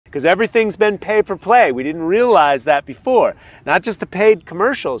because everything's been pay per play. We didn't realize that before. Not just the paid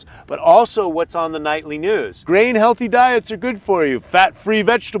commercials, but also what's on the nightly news. Grain healthy diets are good for you. Fat-free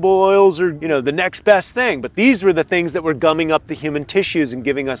vegetable oils are, the next best thing. But these were the things that were gumming up the human tissues and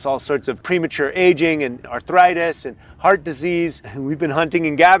giving us all sorts of premature aging and arthritis and heart disease. We've been hunting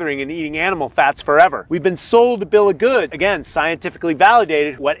and gathering and eating animal fats forever. We've been sold a bill of goods, again, scientifically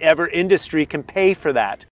validated, whatever industry can pay for that.